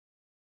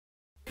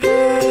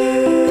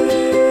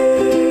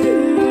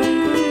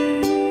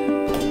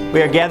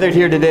We are gathered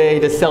here today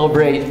to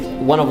celebrate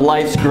one of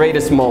life's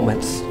greatest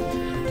moments,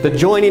 the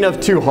joining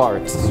of two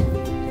hearts.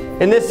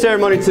 In this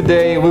ceremony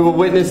today, we will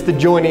witness the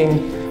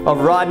joining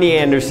of Rodney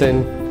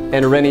Anderson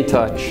and Rennie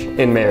Touch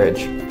in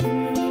marriage.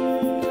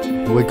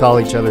 We call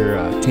each other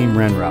Team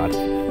RenRod.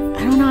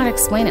 I don't know how to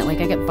explain it. Like,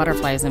 I get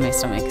butterflies in my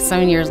stomach.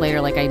 7 years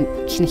later, like, I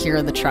can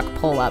hear the truck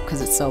pull up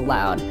because it's so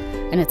loud.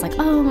 And it's like,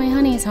 oh, my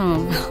honey's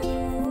home.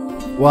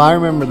 Well, I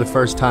remember the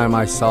first time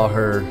I saw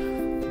her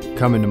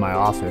come into my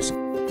office.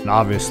 And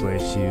obviously,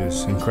 she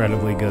was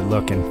incredibly good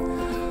looking.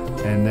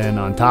 And then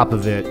on top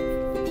of it,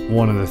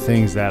 one of the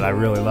things that I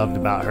really loved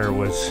about her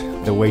was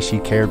the way she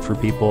cared for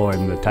people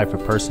and the type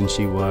of person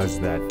she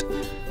was that,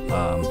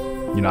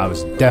 I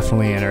was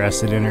definitely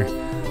interested in her.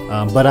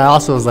 But I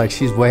also was like,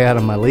 she's way out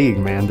of my league,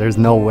 man. There's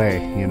no way,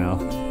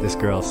 this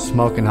girl's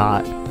smoking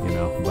hot,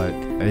 but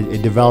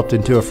it developed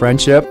into a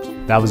friendship.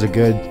 That was a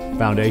good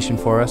foundation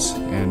for us.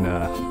 And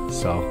I'm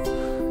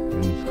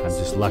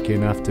just lucky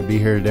enough to be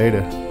here today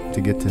to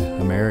get to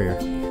marry her.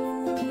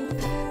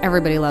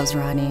 Everybody loves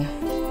Rodney.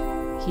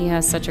 He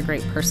has such a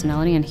great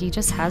personality, and he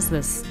just has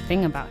this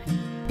thing about him.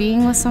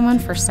 Being with someone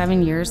for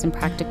 7 years and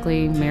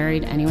practically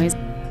married anyways,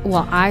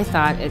 well, I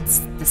thought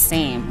it's the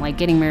same, like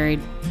getting married,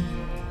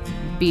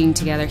 being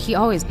together.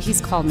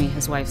 He's called me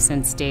his wife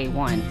since day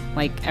one,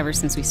 like ever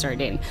since we started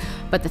dating.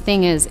 But the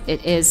thing is,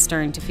 it is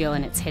starting to feel,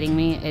 and it's hitting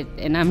me,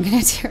 and I'm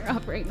gonna tear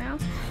up right now.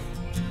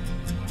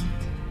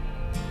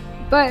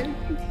 But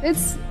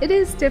it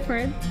is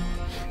different.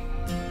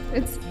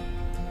 It's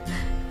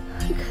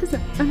because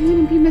I'm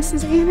gonna be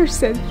Mrs.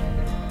 Anderson.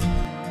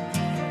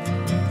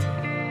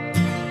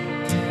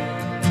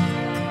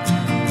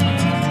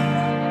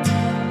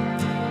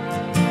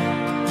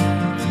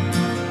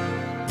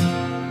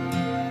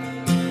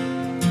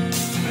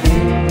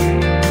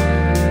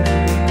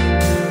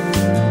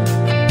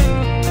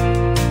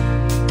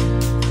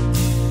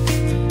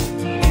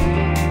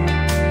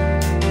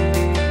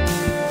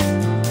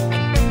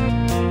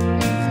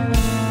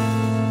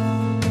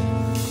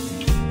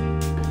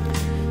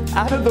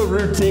 Out of the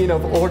routine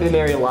of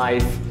ordinary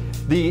life,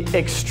 the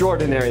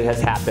extraordinary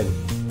has happened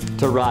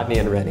to Rodney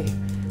and Rennie.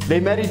 They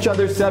met each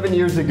other 7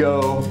 years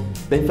ago,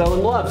 they fell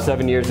in love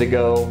 7 years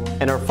ago,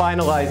 and are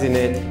finalizing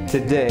it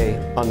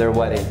today on their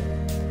wedding.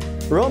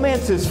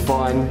 Romance is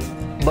fun,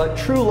 but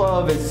true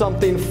love is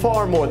something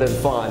far more than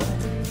fun.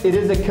 It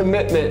is a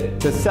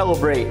commitment to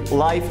celebrate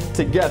life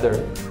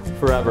together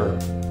forever.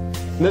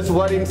 This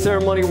wedding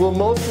ceremony will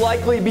most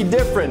likely be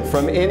different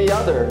from any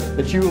other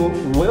that you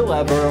will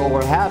ever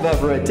or have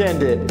ever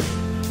attended.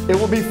 It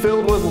will be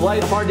filled with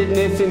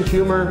lightheartedness and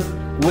humor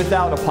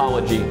without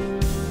apology.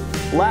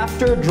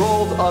 Laughter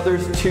draws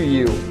others to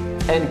you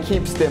and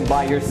keeps them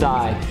by your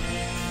side.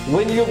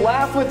 When you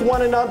laugh with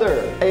one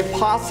another, a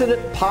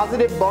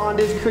positive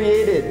bond is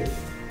created.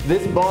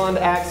 This bond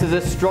acts as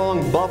a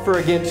strong buffer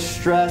against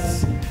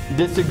stress,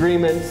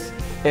 disagreements,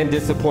 and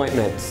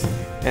disappointments.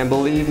 And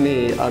believe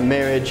me, a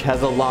marriage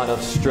has a lot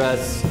of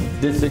stress,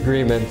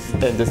 disagreements,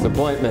 and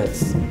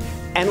disappointments.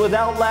 And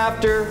without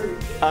laughter,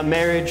 a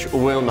marriage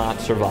will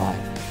not survive.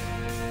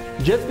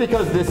 Just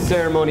because this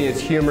ceremony is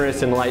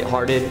humorous and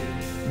lighthearted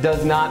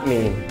does not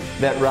mean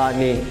that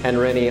Rodney and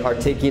Rennie are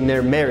taking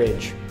their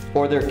marriage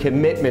or their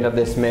commitment of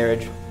this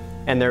marriage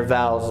and their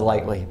vows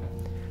lightly.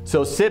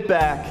 So sit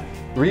back,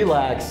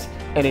 relax,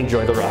 and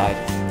enjoy the ride.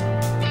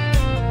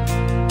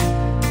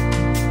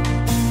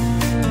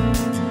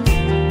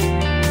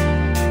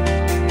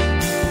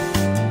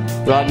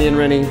 Rodney and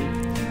Rennie,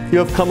 you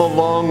have come a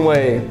long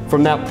way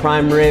from that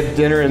prime rib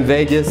dinner in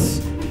Vegas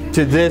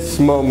to this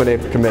moment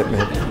of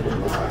commitment.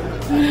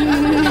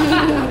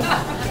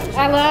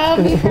 I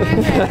love you,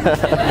 prime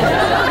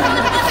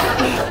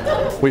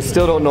rib. We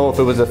still don't know if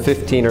it was a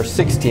 15 or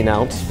 16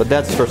 ounce, but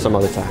that's for some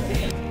other time.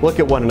 Look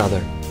at one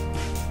another.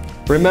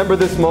 Remember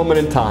this moment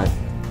in time.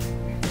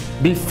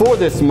 Before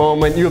this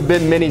moment, you have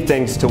been many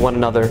things to one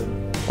another.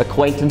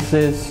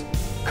 Acquaintances,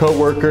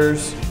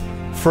 co-workers,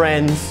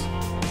 friends,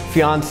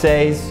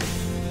 fiancés,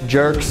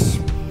 jerks.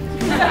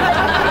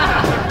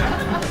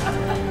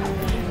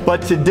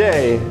 But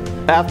today,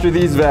 after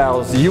these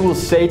vows, you will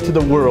say to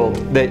the world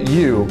that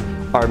you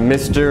are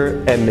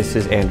Mr. and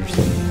Mrs.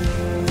 Anderson.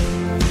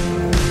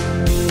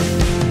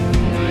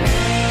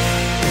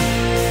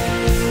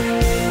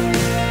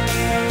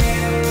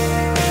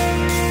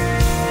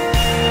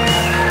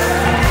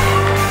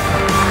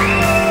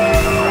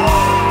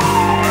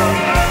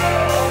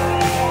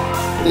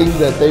 Things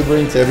that they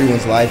bring to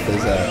everyone's life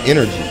is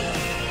energy.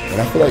 And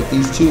I feel like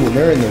these two, when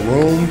they're in the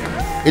room,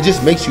 it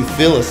just makes you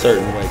feel a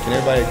certain way. Can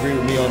everybody agree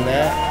with me on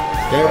that?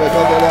 Can everybody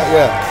talk about that?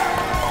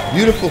 Yeah.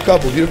 Beautiful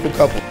couple, beautiful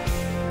couple.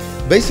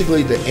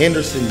 Basically, the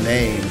Anderson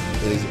name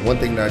is one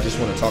thing that I just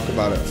want to talk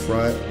about up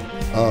front.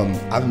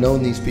 I've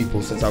known these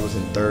people since I was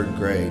in 3rd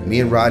grade.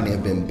 Me and Rodney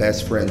have been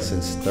best friends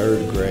since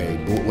 3rd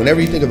grade. Whenever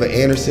you think of an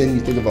Anderson,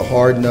 you think of a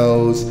hard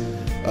nose,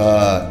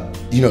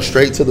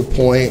 straight to the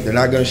point. They're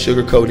not going to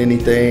sugarcoat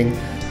anything.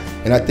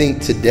 And I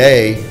think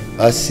today,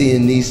 us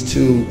seeing these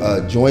two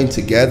join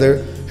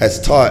together has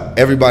taught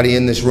everybody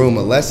in this room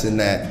a lesson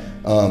that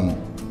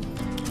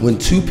when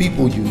two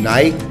people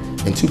unite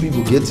and two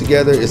people get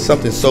together, it's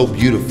something so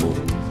beautiful.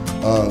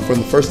 From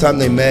the first time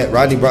they met,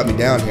 Rodney brought me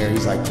down here.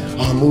 He's like,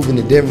 oh, I'm moving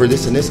to Denver,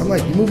 this and this. I'm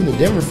like, you moving to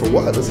Denver for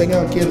what? Let's hang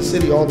out in Kansas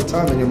City all the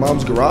time in your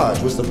mom's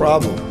garage. What's the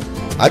problem?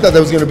 I thought that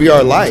was gonna be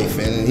our life,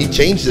 and he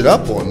changed it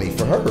up on me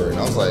for her. And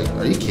I was like,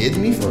 are you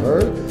kidding me, for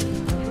her?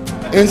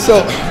 And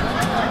so,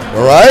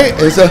 all right?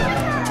 And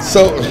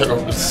so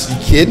you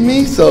kidding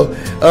me? So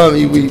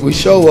we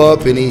show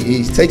up, and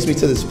he takes me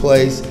to this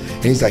place,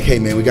 and he's like, hey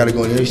man, we gotta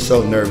go in there. He's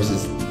so nervous.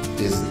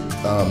 His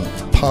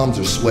palms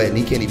are sweating.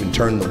 He can't even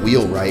turn the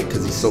wheel right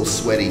because he's so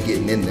sweaty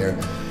getting in there.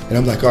 And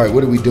I'm like, all right,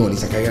 what are we doing?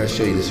 He's like, I gotta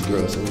show you this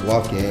girl. So we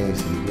walk in, we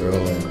see the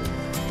girl,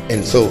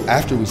 and so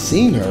after we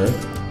seen her,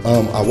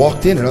 I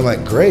walked in and I'm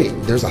like, great,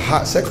 there's a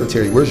hot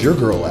secretary. Where's your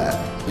girl at?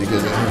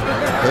 Because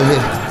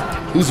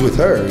who's with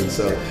her? And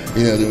so,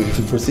 you know,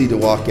 we proceed to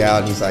walk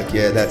out, and he's like,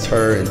 yeah, that's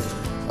her.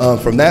 And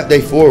from that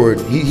day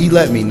forward, he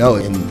let me know.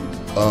 And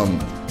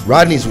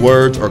Rodney's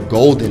words are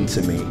golden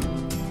to me.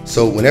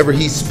 So whenever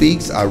he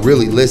speaks, I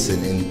really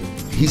listen. And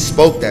he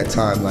spoke that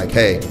time like,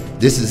 hey,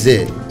 this is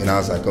it. And I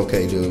was like,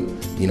 okay,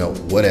 dude, you know,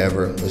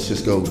 whatever. Let's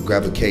just go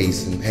grab a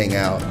case and hang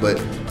out. But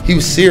he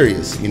was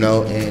serious, you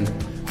know, and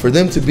for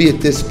them to be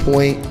at this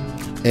point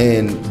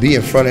and be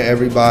in front of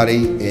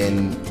everybody,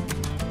 and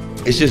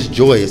it's just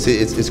joyous.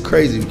 It's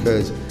crazy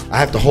because I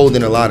have to hold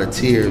in a lot of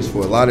tears for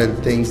a lot of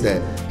the things that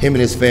him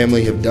and his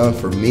family have done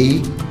for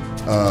me.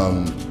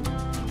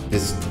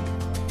 It's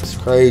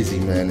crazy,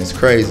 man. It's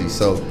crazy.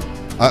 So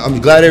I'm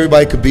glad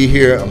everybody could be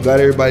here. I'm glad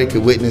everybody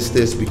could witness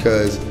this,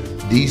 because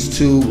these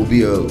two will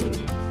be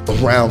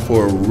around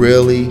for a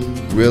really,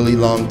 really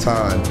long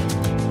time.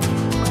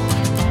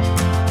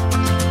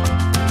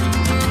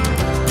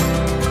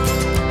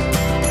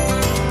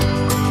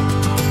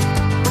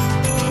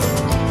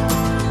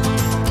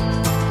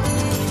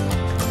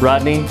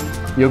 Rodney,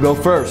 you'll go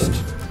first,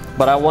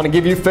 but I want to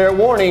give you fair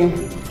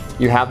warning.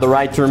 You have the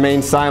right to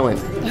remain silent.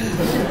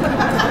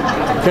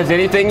 Because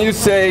anything you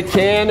say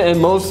can and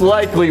most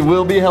likely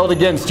will be held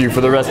against you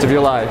for the rest of your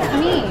life.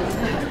 Me.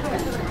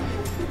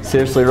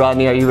 Seriously,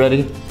 Rodney, are you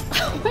ready?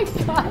 Oh my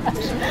gosh.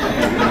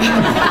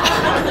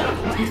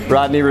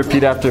 Rodney,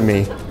 repeat after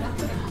me.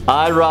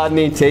 I,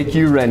 Rodney, take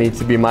you, Rennie,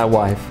 to be my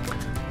wife.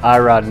 I,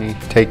 Rodney,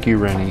 take you,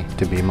 Rennie,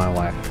 to be my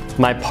wife.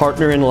 My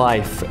partner in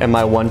life and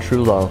my one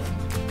true love.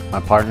 My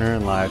partner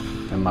in life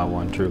and my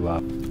one true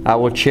love. I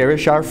will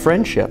cherish our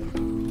friendship.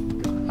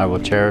 I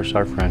will cherish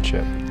our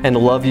friendship. And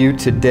love you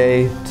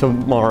today,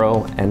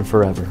 tomorrow, and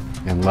forever.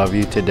 And love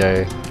you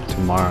today,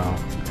 tomorrow,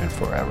 and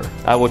forever.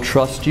 I will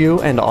trust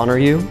you and honor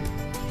you.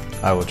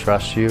 I will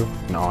trust you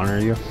and honor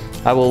you.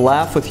 I will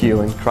laugh with you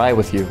and cry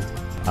with you.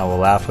 I will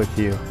laugh with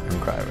you and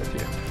cry with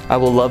you. I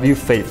will love you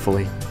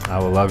faithfully. I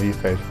will love you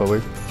faithfully.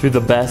 Through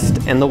the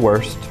best and the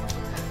worst.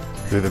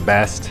 Through the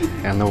best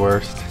and the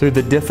worst. Through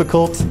the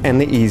difficult and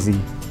the easy.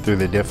 Through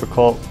the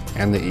difficult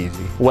and the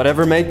easy.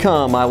 Whatever may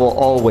come, I will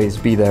always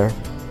be there.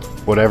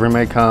 Whatever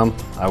may come,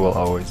 I will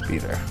always be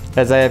there.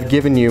 As I have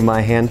given you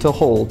my hand to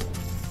hold.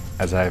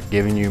 As I have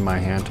given you my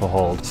hand to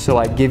hold. So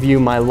I give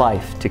you my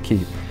life to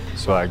keep.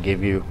 So I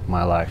give you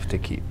my life to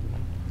keep.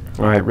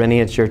 All right, Rennie,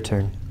 it's your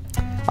turn.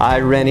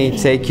 I, Rennie,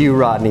 take you,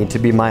 Rodney, to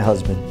be my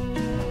husband.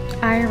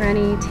 I,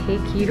 Rennie,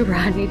 take you,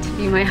 Rodney, to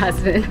be my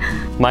husband.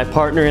 My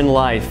partner in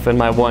life and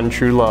my one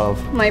true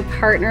love. My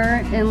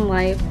partner in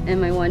life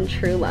and my one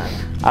true love.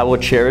 I will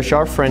cherish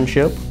our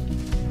friendship.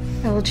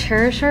 I will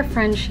cherish our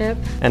friendship.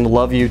 And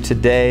love you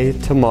today,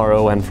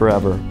 tomorrow, and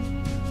forever.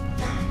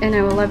 And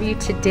I will love you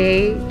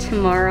today,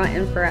 tomorrow,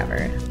 and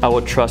forever. I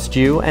will trust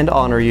you and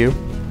honor you.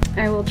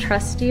 I will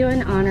trust you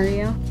and honor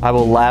you. I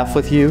will laugh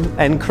with you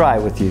and cry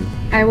with you.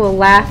 I will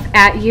laugh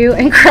at you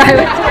and cry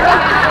with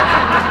you.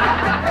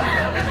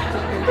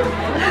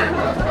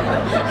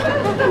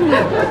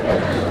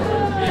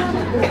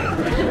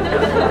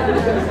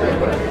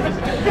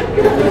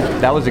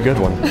 That was a good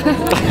one.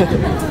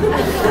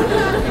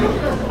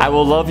 I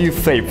will love you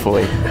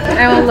faithfully.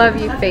 I will love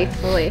you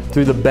faithfully.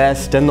 Through the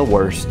best and the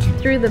worst.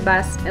 Through the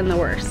best and the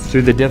worst.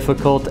 Through the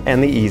difficult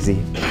and the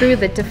easy. Through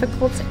the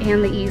difficult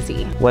and the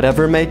easy.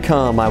 Whatever may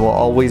come, I will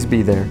always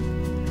be there.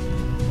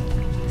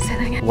 Say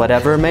that again.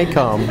 Whatever may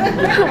come.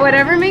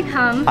 Whatever may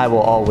come. I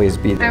will always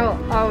be there. I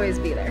will always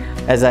be there.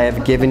 As I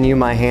have given you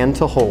my hand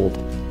to hold.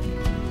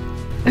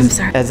 I'm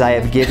sorry. As I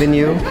have given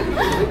you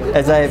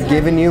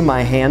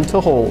my hand to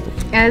hold.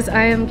 As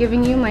I am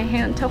giving you my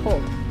hand to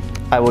hold.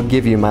 I will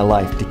give you my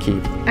life to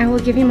keep. I will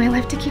give you my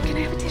life to keep. Can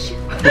I have a tissue?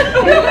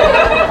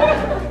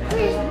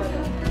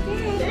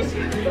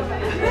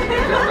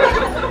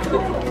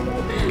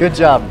 Good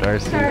job,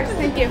 Darcy.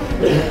 Thank you.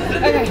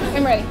 Okay,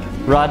 I'm ready.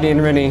 Rodney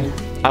and Rennie,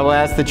 I will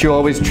ask that you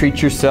always treat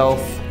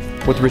yourself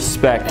with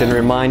respect and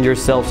remind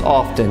yourselves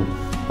often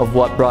of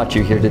what brought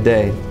you here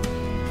today.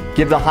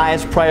 Give the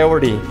highest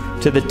priority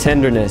to the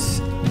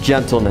tenderness,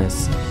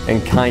 gentleness,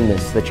 and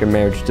kindness that your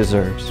marriage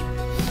deserves.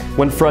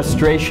 When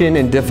frustration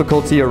and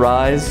difficulty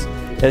arise,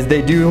 as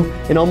they do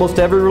in almost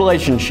every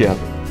relationship,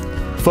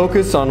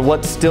 focus on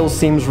what still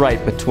seems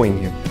right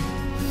between you.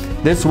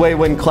 This way,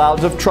 when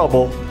clouds of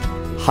trouble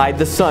hide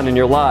the sun in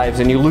your lives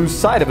and you lose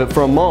sight of it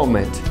for a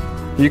moment,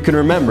 you can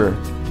remember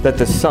that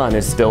the sun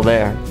is still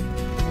there.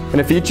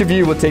 And if each of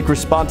you will take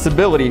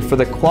responsibility for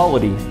the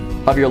quality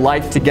of your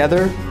life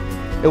together,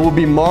 it will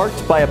be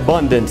marked by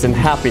abundance and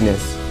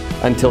happiness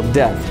until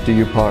death do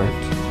you part.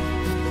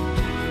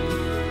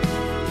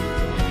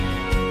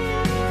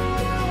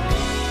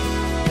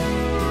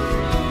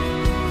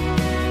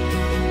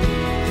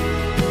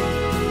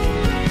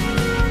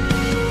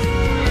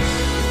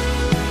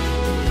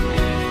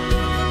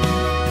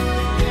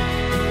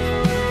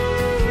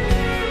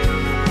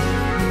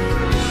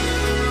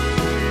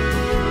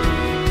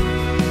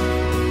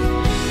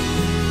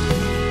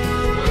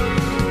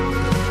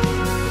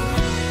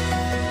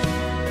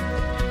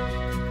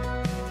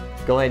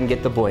 Go ahead and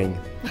get the bling.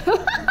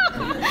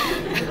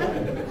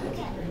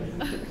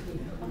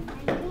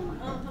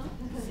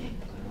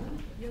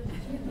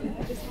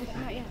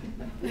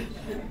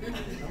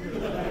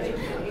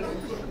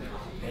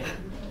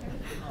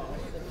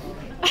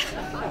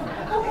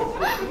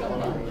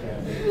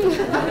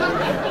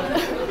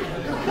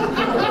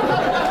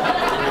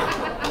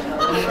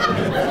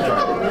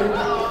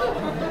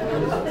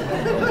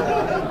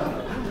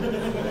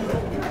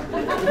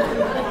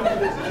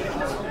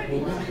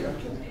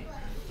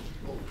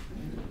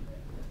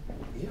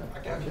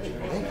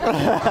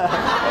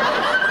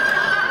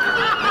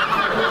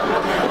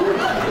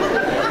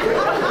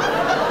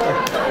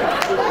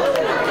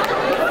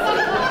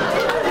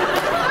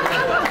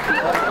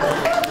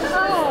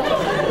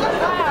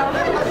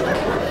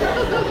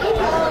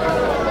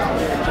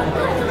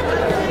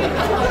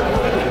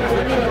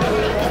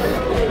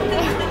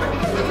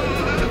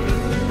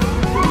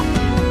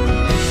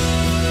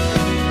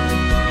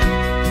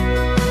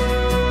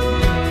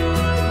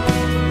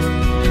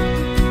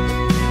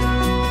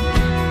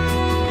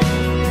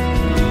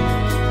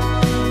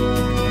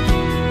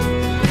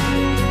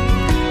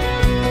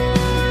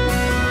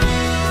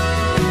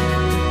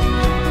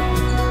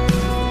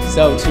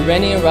 So to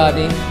Rennie and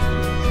Rodney,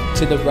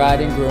 to the bride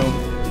and groom,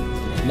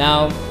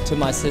 now to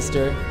my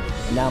sister,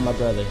 and now my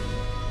brother.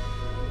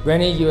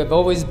 Rennie, you have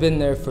always been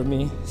there for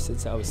me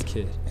since I was a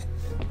kid.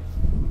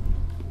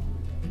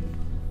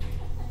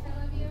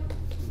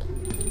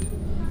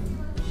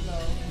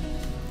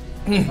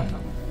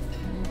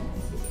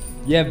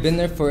 You have been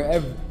there for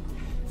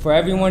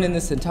everyone in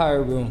this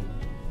entire room.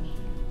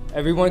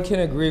 Everyone can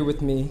agree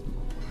with me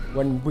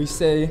when we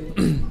say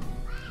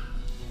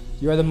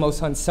you are the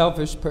most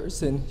unselfish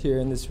person here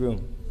in this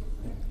room.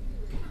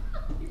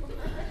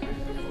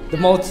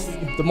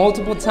 The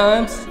multiple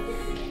times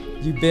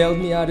you bailed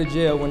me out of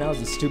jail when I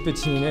was a stupid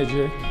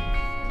teenager,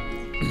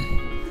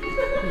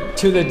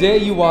 to the day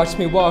you watched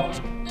me walk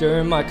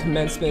during my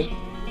commencement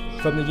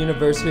from the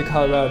University of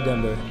Colorado,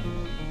 Denver.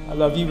 I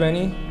love you,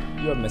 Rennie.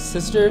 You are my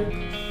sister.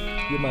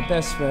 You're my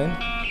best friend.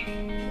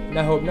 And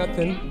I hope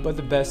nothing but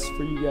the best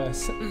for you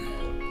guys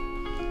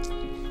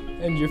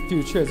and your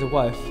future as a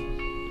wife.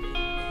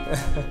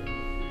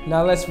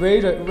 Now let's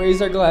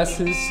raise our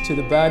glasses to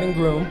the bride and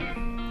groom.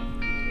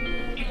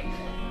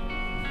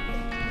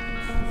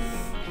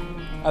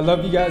 I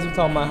love you guys with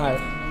all my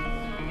heart.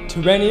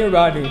 To Rennie and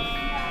Rodney.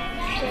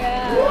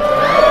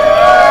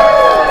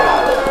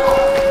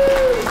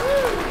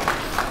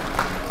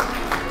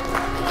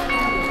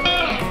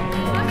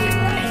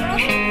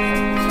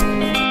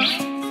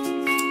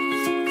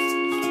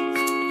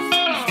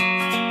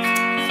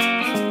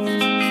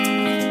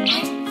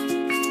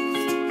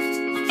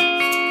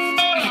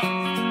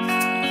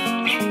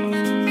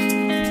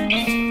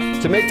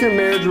 To make your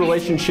marriage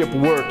relationship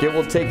work, it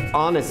will take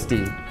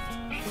honesty,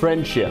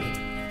 friendship,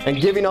 and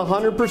giving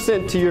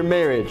 100% to your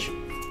marriage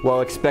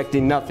while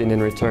expecting nothing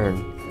in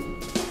return.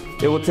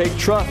 It will take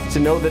trust to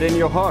know that in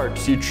your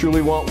hearts you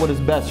truly want what is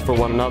best for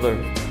one another.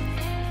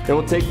 It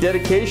will take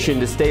dedication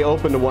to stay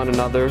open to one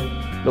another,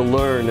 to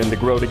learn and to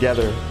grow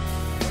together.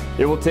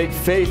 It will take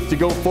faith to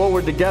go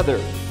forward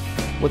together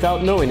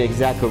without knowing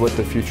exactly what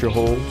the future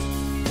holds.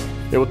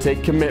 It will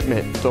take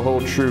commitment to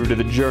hold true to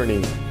the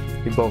journey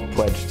we both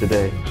pledged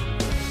today.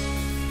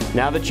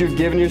 Now that you've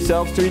given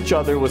yourselves to each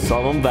other with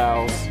solemn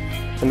vows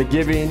and the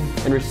giving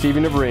and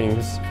receiving of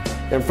rings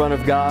in front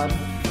of God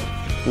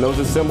and those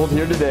assembled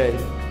here today,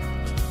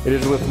 it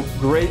is with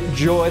great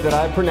joy that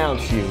I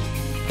pronounce you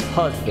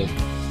husband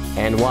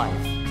and wife.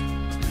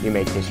 You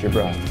make this your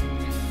bride.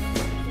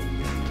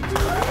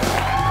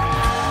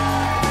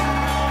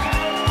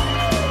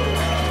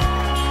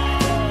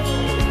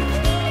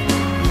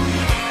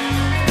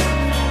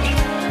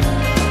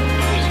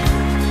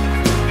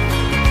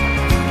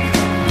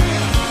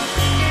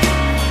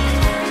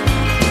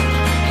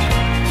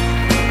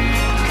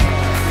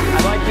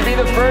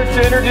 First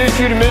to introduce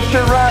you to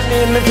Mr. Rodney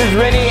and Mrs.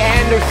 Rennie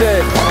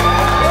Anderson.